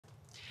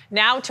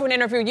Now to an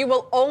interview you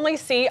will only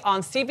see on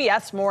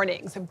CBS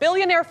Mornings.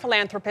 Billionaire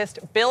philanthropist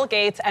Bill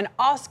Gates and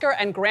Oscar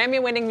and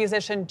Grammy-winning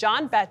musician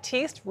Jon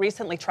Batiste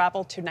recently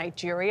traveled to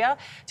Nigeria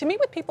to meet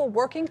with people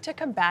working to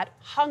combat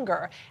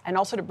hunger and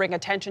also to bring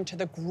attention to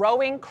the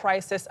growing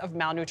crisis of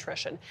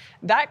malnutrition.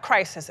 That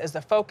crisis is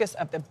the focus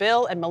of the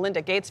Bill and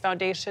Melinda Gates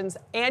Foundation's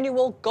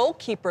annual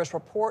Goalkeepers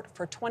Report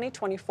for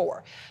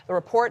 2024. The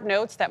report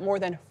notes that more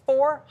than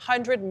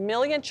 400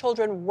 million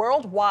children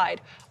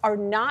worldwide are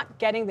not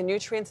getting the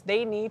nutrients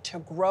they need to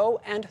grow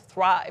and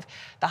thrive.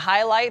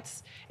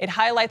 It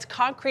highlights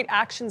concrete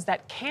actions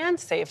that can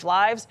save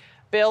lives.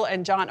 Bill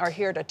and Jon are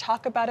here to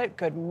talk about it.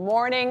 Good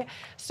morning.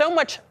 So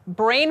much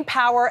brain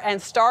power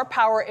and star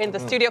power in the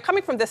studio,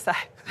 coming from this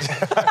side.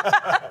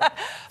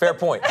 Fair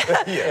point.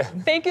 Yeah.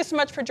 Thank you so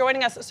much for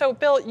joining us. So,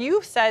 Bill,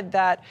 you've said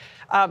that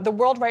the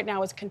world right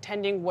now is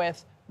contending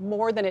with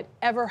more than it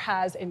ever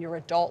has in your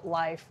adult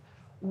life.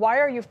 Why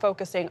are you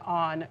focusing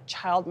on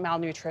child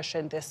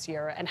malnutrition this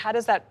year, and how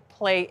does that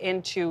play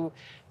into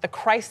the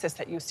crisis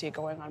that you see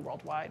going on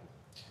worldwide?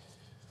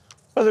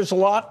 Well, there's a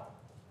lot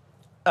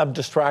of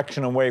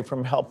distraction away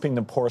from helping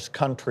the poorest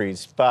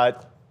countries,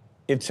 but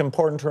it's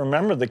important to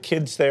remember the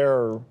kids there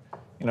are,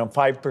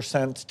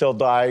 5% still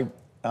die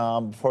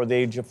before the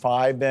age of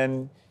 5,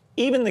 and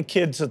even the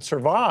kids that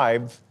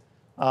survive,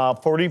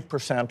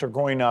 40% are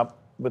growing up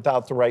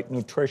without the right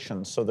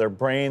nutrition, so their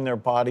brain, their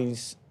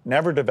bodies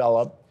never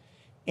develop.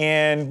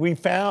 And we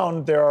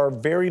found there are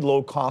very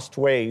low-cost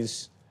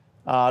ways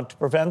to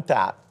prevent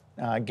that.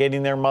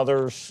 Getting their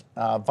mothers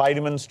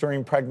vitamins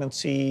during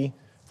pregnancy,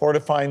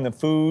 fortifying the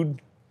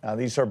food.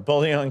 These are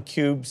bouillon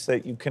cubes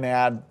that you can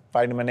add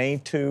vitamin A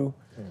to.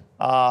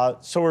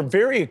 So we're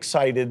very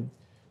excited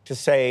to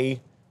say,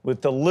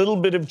 with a little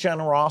bit of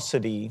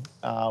generosity,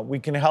 we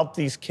can help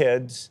these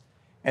kids.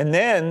 And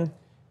then,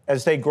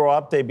 as they grow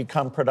up, they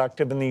become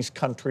productive, and these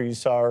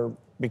countries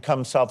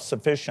become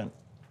self-sufficient.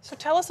 So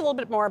tell us a little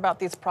bit more about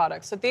these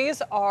products. So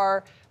these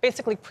are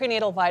basically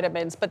prenatal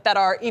vitamins, but that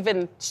are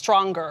even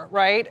stronger,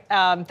 right?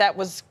 That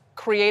was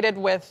created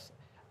with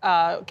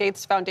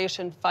Gates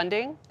Foundation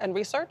funding and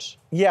research?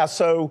 Yeah,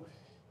 so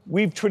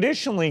we've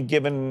traditionally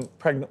given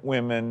pregnant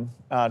women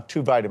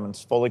 2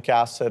 vitamins, folic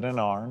acid and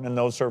iron, and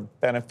those are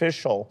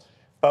beneficial.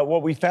 But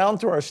what we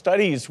found through our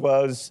studies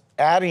was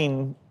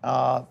adding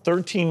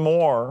 13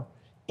 more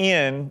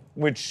in,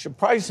 which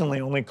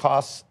surprisingly only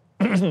costs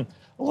a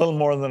little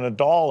more than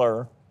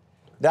 $1,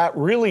 that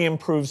really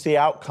improves the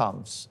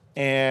outcomes.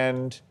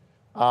 And,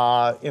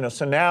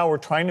 so now we're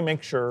trying to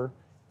make sure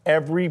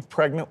every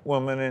pregnant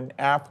woman in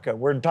Africa,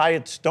 where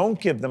diets don't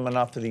give them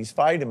enough of these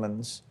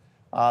vitamins,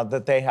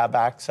 that they have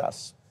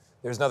access.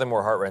 There's nothing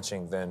more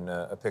heart-wrenching than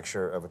a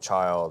picture of a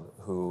child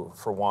who,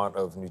 for want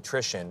of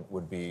nutrition,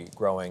 would be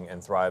growing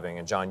and thriving.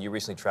 And Jon, you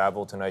recently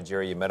traveled to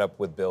Nigeria. You met up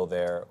with Bill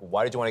there.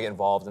 Why did you want to get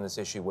involved in this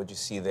issue? What did you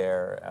see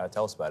there?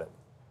 Tell us about it.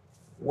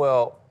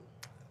 Well,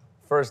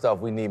 first off,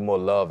 we need more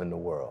love in the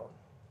world.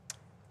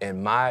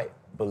 And my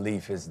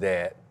belief is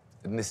that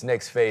in this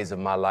next phase of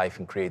my life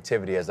and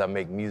creativity, as I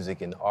make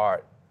music and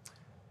art,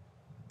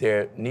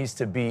 there needs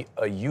to be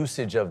a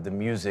usage of the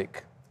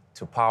music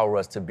to power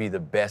us to be the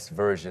best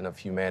version of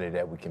humanity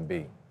that we can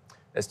be.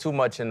 There's too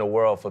much in the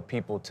world for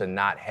people to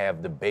not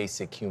have the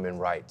basic human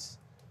rights.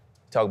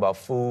 Talk about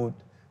food,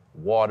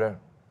 water,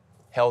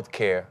 health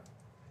care,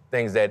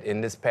 things that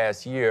in this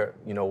past year,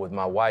 with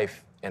my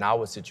wife and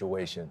our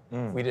situation,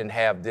 we didn't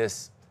have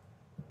this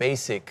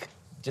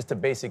just the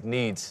basic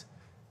needs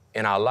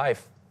in our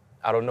life.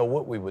 I don't know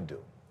what we would do.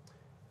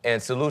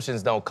 And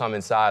solutions don't come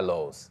in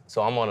silos.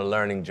 So I'm on a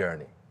learning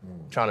journey,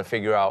 trying to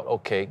figure out,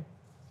 okay,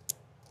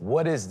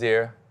 what is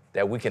there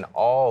that we can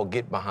all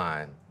get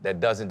behind that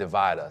doesn't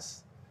divide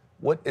us?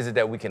 What is it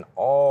that we can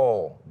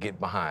all get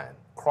behind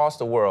across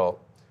the world?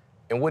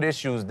 And what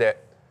issues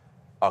that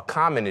are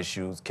common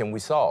issues can we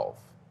solve?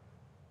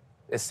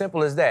 As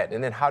simple as that.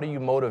 And then how do you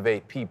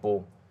motivate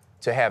people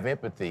to have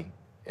empathy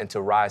and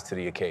to rise to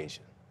the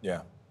occasion?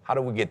 Yeah. How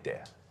do we get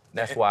there?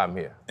 That's why I'm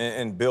here.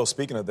 And Bill,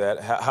 speaking of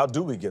that, how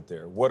do we get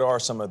there? What are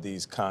some of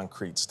these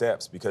concrete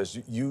steps? Because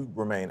you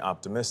remain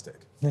optimistic.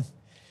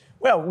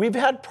 Well, we've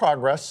had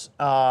progress.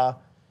 At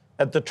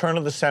the turn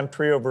of the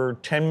century, over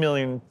 10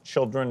 million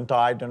children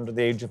died under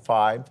the age of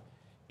 5.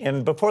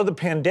 And before the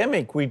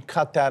pandemic, we'd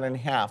cut that in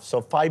half,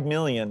 so 5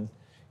 million.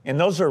 And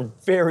those are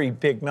very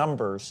big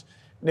numbers.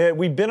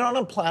 We've been on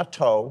a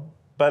plateau,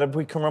 but if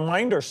we can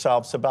remind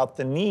ourselves about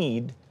the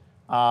need,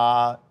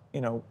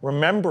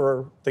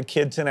 remember the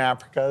kids in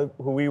Africa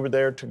who we were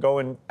there to go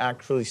and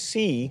actually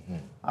see.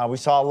 We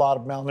saw a lot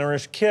of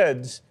malnourished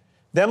kids.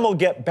 Then we'll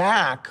get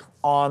back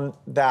on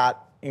that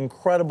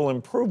incredible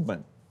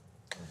improvement.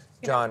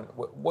 Jon,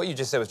 what you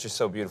just said was just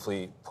so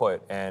beautifully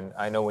put, and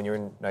I know when you were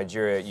in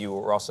Nigeria, you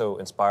were also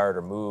inspired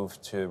or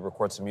moved to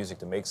record some music,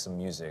 to make some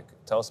music.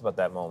 Tell us about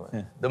that moment.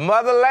 Yeah. The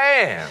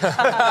motherland!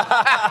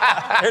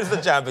 Here's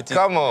the Jon Batiste.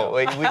 Come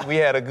on, we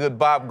had a good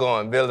bop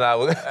going, Bill and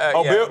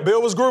I. Yeah.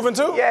 Bill was grooving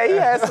too? Yeah, he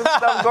had some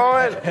stuff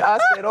going. I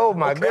said, oh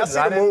my goodness,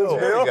 I didn't know.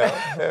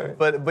 Bill.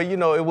 But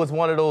it was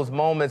one of those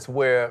moments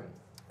where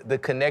the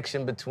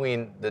connection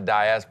between the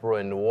diaspora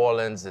in New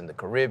Orleans and the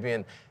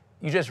Caribbean,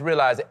 you just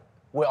realize that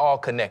we're all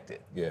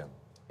connected. Yeah.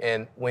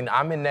 And when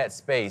I'm in that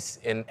space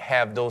and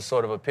have those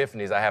sort of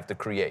epiphanies, I have to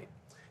create.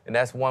 And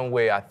that's one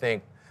way I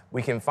think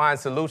we can find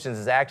solutions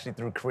is actually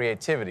through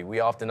creativity. We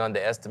often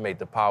underestimate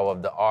the power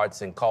of the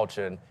arts and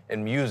culture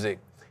and music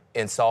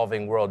in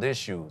solving world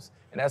issues.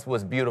 And that's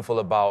what's beautiful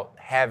about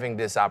having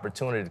this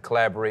opportunity to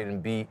collaborate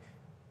and be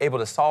able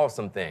to solve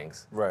some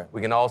things. Right.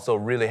 We can also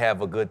really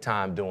have a good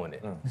time doing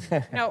it.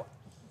 You know,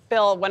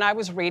 Bill, when I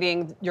was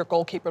reading your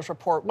goalkeepers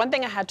report, one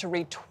thing I had to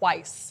read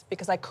twice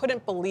because I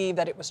couldn't believe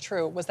that it was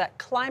true was that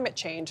climate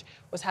change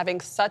was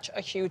having such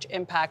a huge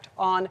impact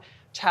on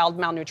child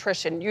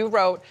malnutrition. You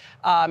wrote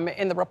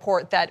in the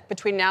report that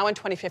between now and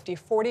 2050,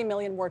 40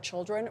 million more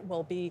children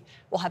will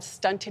have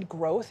stunted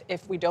growth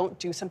if we don't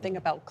do something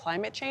about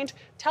climate change.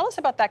 Tell us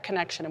about that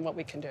connection and what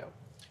we can do.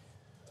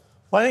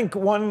 Well, I think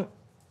one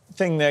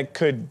thing that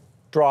could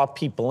draw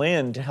people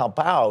in to help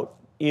out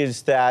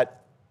is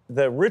that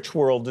the rich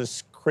world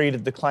has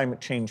created the climate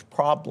change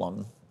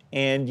problem,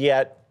 and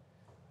yet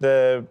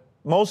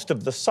most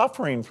of the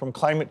suffering from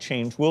climate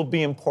change will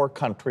be in poor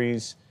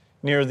countries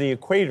near the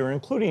equator,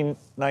 including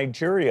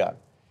Nigeria.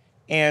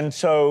 And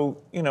so,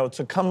 it's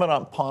incumbent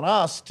upon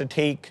us to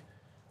take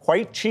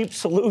quite cheap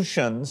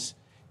solutions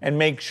and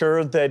make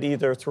sure that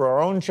either through our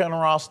own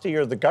generosity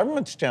or the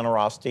government's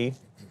generosity,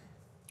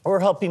 we're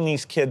helping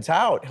these kids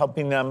out,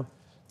 helping them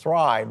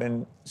thrive.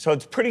 And so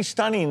it's pretty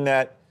stunning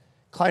that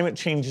climate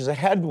change is a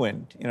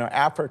headwind.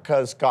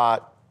 Africa's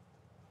got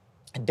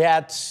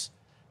debts,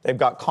 they've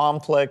got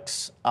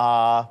conflicts,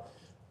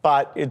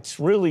 but it's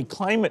really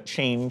climate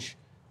change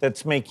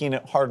that's making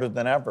it harder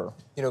than ever.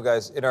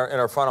 Guys, in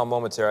our final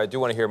moments here, I do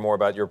want to hear more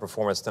about your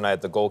performance tonight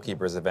at the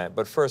Goalkeepers event.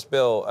 But first,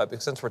 Bill,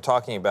 since we're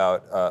talking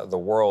about the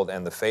world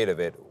and the fate of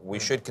it, we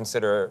should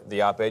consider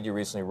the op-ed you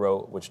recently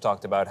wrote, which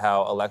talked about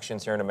how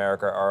elections here in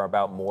America are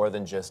about more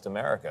than just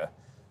America.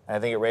 And I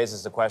think it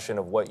raises the question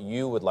of what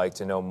you would like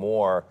to know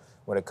more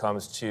when it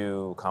comes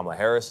to Kamala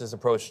Harris's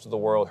approach to the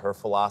world, her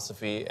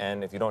philosophy,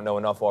 and if you don't know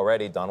enough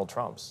already, Donald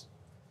Trump's.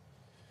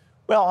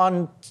 Well,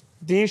 on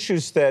the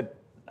issues that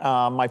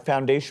my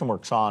foundation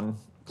works on,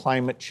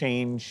 climate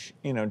change,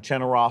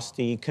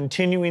 generosity,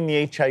 continuing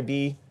the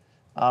HIV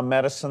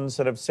medicines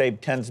that have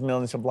saved tens of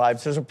millions of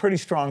lives, there's a pretty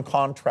strong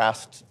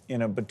contrast,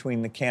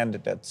 between the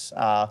candidates.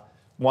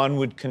 One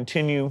would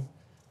continue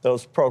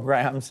those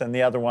programs, and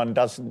the other one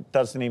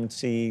doesn't even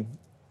see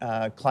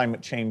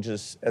climate change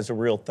as a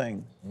real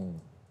thing.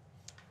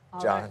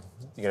 Jon,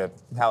 you gonna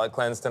palate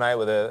cleanse tonight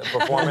with a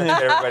performance?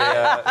 Get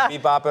everybody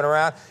bebopping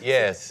around?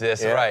 Yes,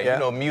 that's right.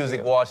 Yeah.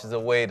 Music washes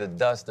away the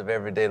dust of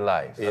everyday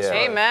life. Yeah.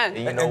 Amen.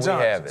 And And Jon,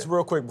 we have just it.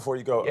 real quick before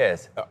you go.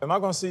 Yes. Am I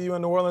going to see you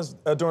in New Orleans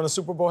during the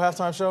Super Bowl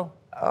halftime show?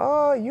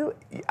 Oh,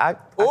 I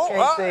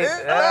can't say.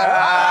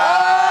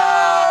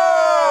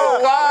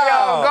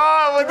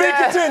 To be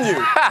continued.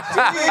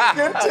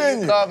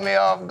 You caught me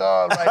off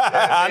guard right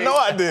there. I know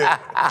I did. All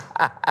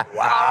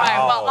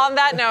right, well, on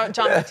that note,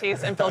 Jon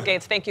Batiste and Bill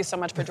Gates, thank you so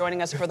much for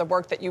joining us for the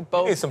work that you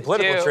both Need some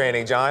political do.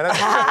 training, John. No,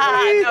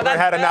 Learn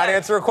how to good. not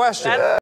answer a question.